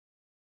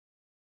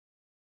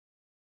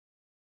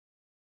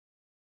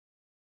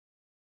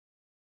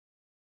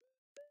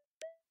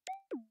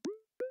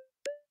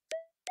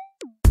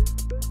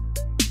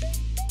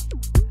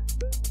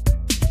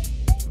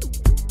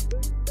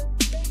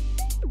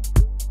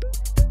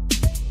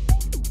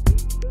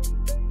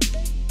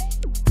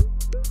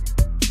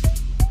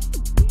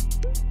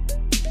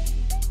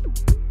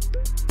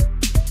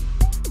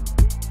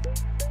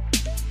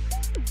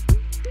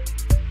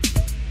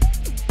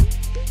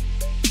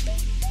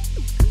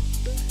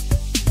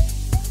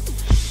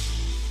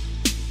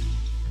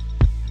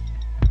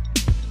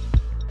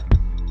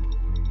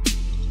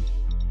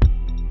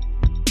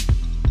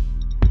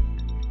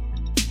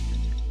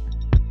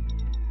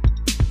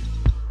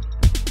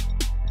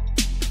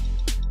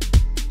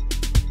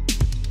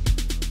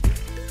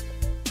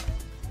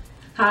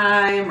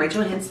Hi, I'm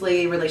Rachel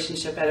Hensley,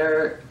 relationship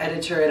editor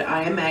at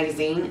I Am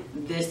Magazine.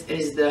 This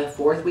is the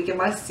 4th week of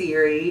my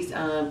series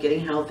of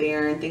getting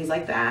healthier and things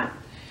like that.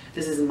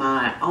 This is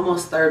my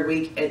almost 3rd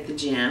week at the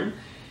gym,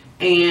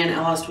 and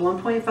I lost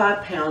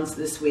 1.5 pounds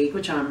this week,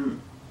 which I'm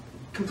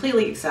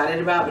completely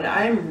excited about, but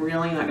I am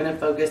really not going to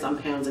focus on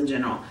pounds in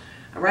general.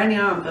 Right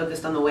now I'm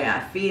focused on the way I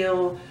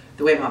feel,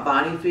 the way my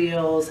body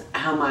feels,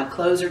 how my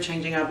clothes are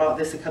changing. I bought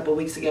this a couple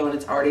weeks ago and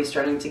it's already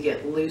starting to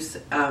get loose,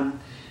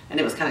 and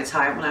it was kind of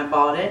tight when I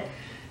bought it.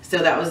 So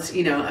that was,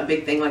 a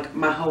big thing. Like,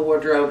 my whole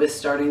wardrobe is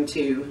starting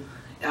to,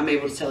 I'm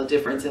able to tell a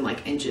difference in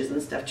like inches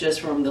and stuff just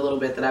from the little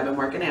bit that I've been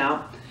working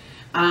out.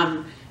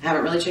 I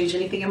haven't really changed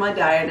anything in my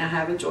diet, and I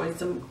have enjoyed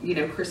some,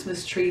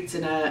 Christmas treats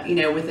and,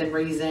 within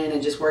reason,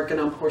 and just working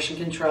on portion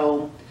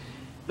control.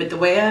 But the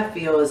way I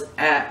feel is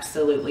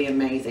absolutely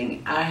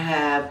amazing. I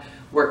have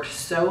worked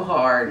so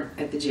hard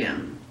at the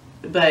gym,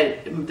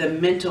 but the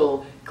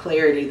mental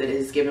clarity that it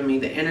has given me,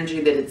 the energy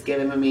that it's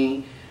given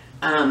me,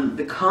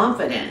 the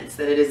confidence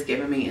that it has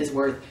given me is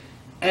worth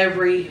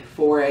every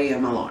 4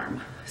 a.m.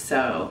 alarm.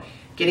 So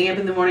getting up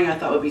in the morning I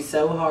thought would be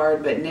so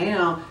hard, but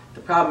now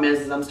the problem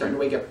is I'm starting to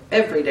wake up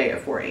every day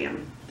at 4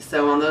 a.m.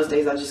 So on those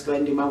days I'll just go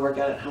ahead and do my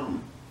workout at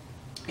home.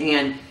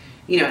 And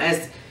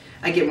as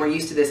I get more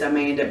used to this, I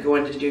may end up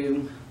going to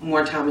do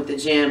more time at the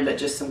gym, but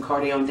just some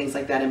cardio and things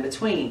like that in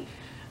between.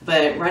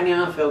 But right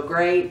now I feel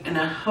great, and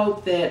I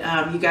hope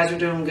that you guys are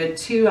doing good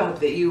too. I hope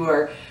that you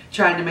are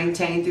trying to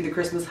maintain through the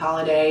Christmas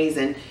holidays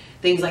and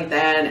things like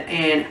that.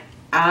 And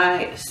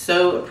I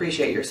so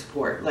appreciate your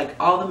support. Like,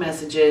 all the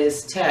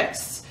messages,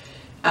 texts,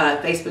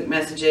 Facebook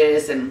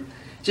messages, and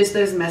just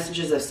those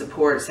messages of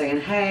support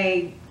saying,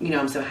 hey,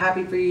 I'm so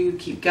happy for you,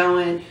 keep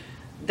going.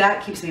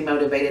 That keeps me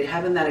motivated.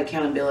 Having that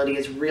accountability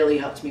has really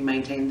helped me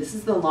maintain. This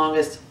is the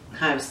longest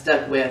I've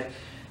stuck with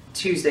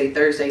Tuesday,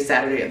 Thursday,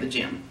 Saturday at the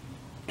gym,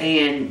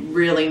 and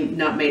really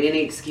not made any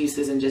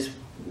excuses and just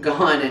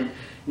gone and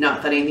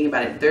not thought anything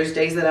about it. There's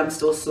days that I'm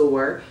still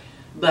sore,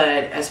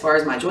 but as far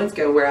as my joints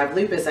go, where I have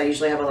lupus, I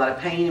usually have a lot of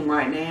pain, and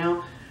right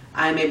now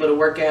I'm able to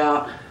work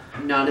out,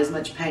 not as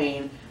much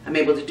pain. I'm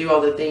able to do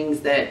all the things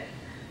that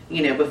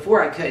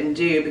before I couldn't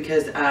do,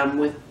 because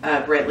with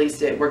Brett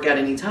Least at Workout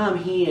Anytime,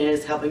 he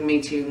is helping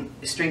me to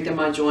strengthen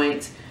my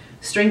joints,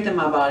 strengthen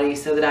my body,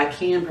 so that I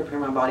can prepare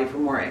my body for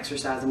more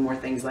exercise and more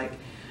things like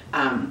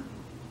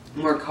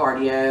more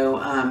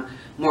cardio,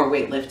 more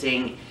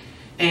weightlifting.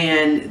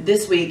 And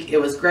this week it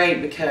was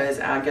great because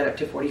I got up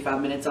to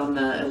 45 minutes on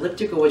the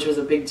elliptical, which was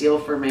a big deal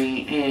for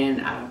me,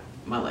 and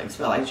my legs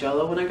felt like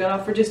jello when I got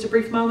off for just a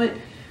brief moment,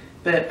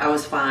 but I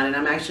was fine, and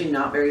I'm actually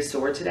not very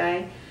sore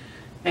today.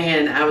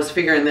 And I was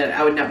figuring that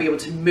I would not be able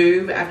to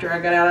move after I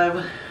got out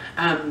of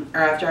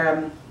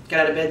got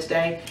out of bed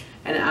today,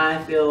 and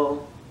I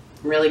feel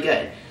really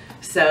good.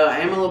 So I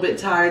am a little bit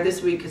tired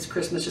this week because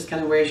Christmas just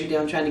kind of wears you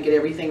down trying to get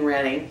everything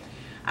ready.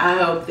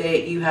 I hope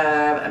that you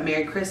have a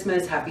Merry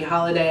Christmas, Happy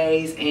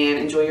Holidays, and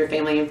enjoy your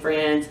family and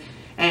friends.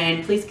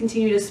 And please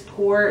continue to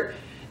support,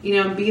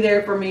 be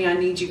there for me. I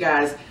need you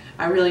guys.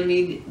 I really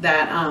need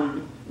that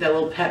that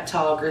little pep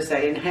talk, or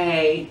saying,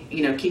 hey,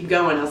 keep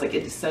going. I was like,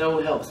 it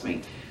so helps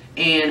me.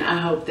 And I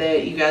hope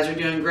that you guys are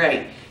doing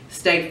great.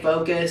 Stay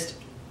focused.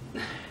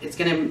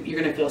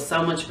 You're gonna feel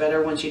so much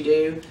better once you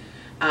do.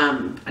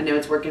 I know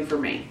it's working for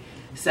me.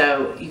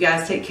 So you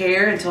guys take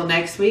care until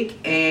next week,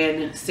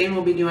 and soon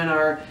we'll be doing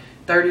our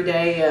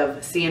 30-day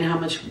of seeing how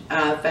much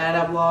fat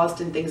I've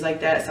lost and things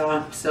like that. So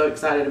I'm so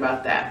excited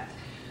about that.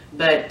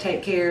 But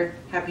take care.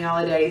 Happy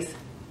holidays.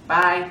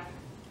 Bye.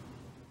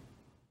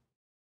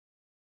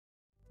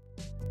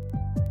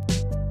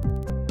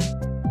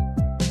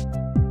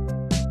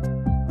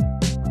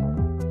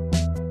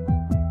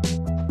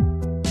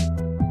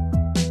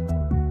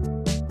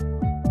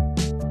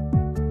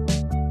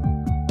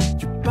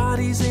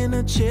 Body's in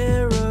a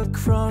chair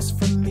across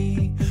from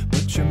me,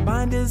 but your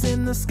mind is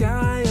in the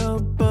sky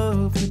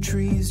above the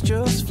trees,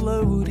 just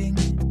floating,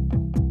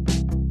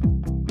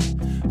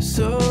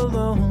 so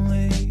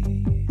lonely,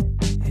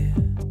 yeah.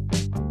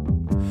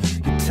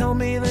 You tell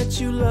me that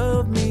you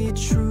love me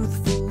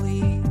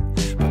truthfully,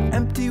 but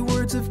empty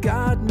words have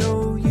got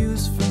no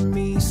use for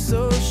me.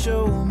 So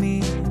show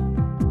me,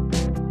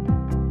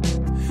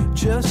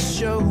 just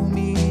show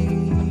me.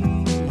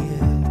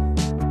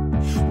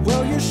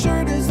 Well, your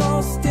shirt is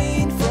all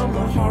stained from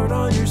the heart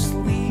on your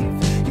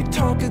sleeve. You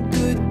talk a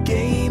good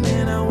game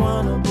and I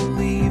wanna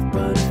believe,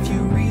 but if you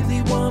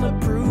really wanna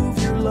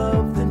prove your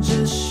love, then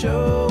just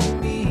show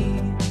me.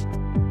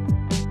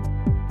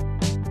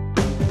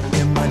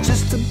 Am I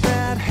just a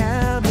bad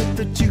habit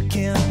that you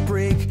can't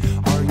break?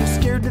 Are you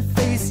scared to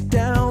face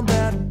down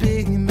that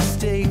big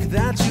mistake,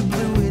 that you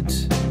blew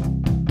it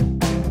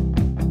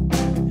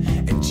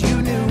and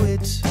you knew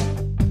it?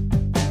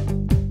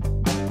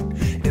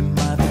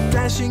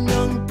 Dashing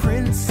young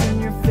prince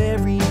in your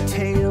fairy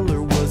tale,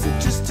 or was it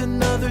just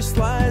another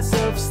slice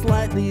of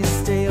slightly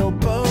stale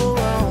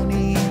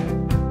bologna?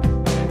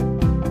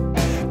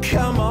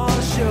 Come on,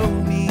 show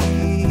me,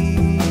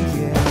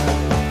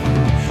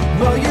 yeah.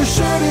 Well, your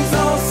shirt is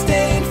all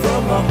stained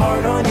from the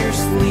heart on your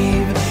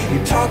sleeve.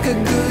 You talk a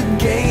good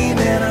game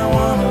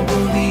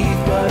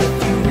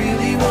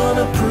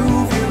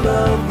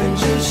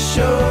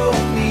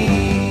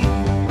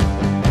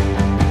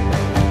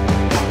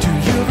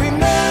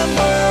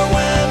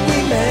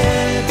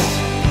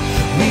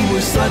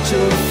watch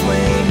a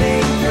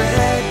flaming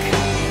wreck.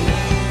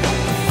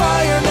 The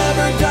fire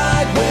never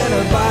died when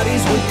our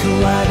bodies would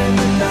collide in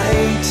the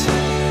night.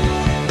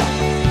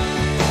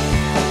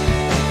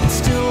 And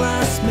still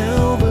I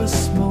smell the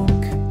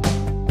smoke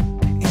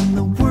in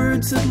the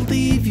words that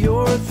leave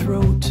your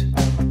throat,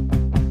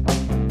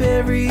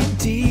 buried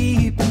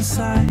deep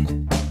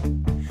inside.